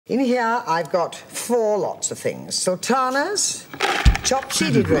In here, I've got 4 lots of things. Sultanas, chopped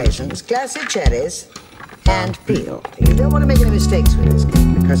seeded raisins, glassed cherries, and peel. You don't want to make any mistakes with this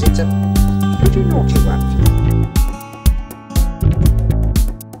cake, because it's a pretty naughty one.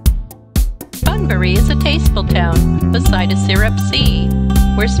 Bunbury is a tasteful town beside a syrup sea,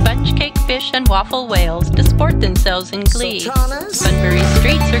 where sponge cake fish and waffle whales disport themselves in glee. Sultanas? Bunbury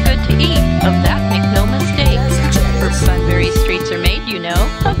streets are good to eat, of that make no mistake. For Bunbury streets are made, you know,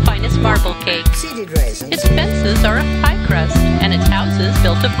 of finest marble cake. Seeded raisins. Its fences are of pie crust, and its houses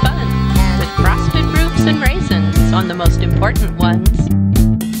built of bun, with frosted roofs and raisins on the most important ones.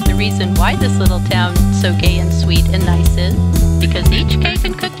 The reason why this little town so gay and sweet and nice is because each cake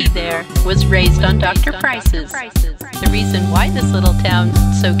and cookie there was raised on Dr. Price's. The reason why this little town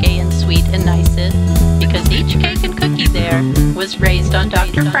so gay and sweet and nice is because each cake and cookie there was raised on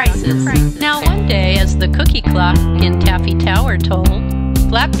Dr. Price's. Now one day, as the cookie clock in Taffy Tower told,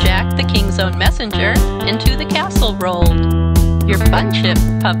 Flapjack, the king's own messenger, into the castle rolled. Your bunship,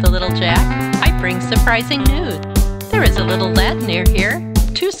 puffed the little Jack, I bring surprising news. There is a little lad near here,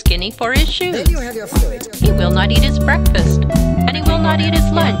 too skinny for his shoes. Then you have your fluid. He will not eat his breakfast, and he will not eat his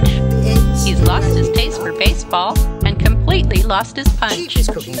lunch. He's lost his taste for baseball, and completely lost his punch.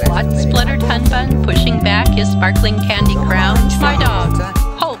 What spluttered Hunbun, pushing back his sparkling candy crown? My dog,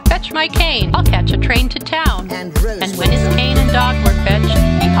 ho, fetch my cane, I'll catch a train to town. And when his cane and dog were fetched,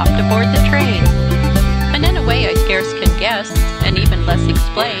 he hopped aboard the train. And in a way I scarce can guess, and even less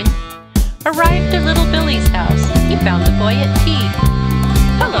explain, arrived at little Billy's house, he found the boy at tea.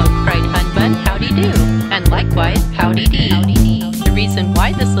 Hello, cried Hunbun, howdy-do, and likewise, howdy-dee. The reason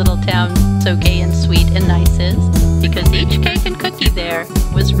why this little town so gay and sweet and nice is because each cake and cookie there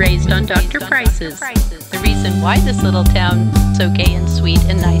was raised on Dr. Price's. The reason why this little town so gay and sweet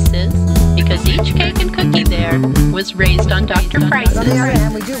and nice is because each cake and cookie there was raised on Dr. Price's. On the other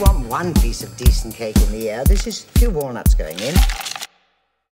hand, we do want one piece of decent cake in the air. This is a few walnuts going in.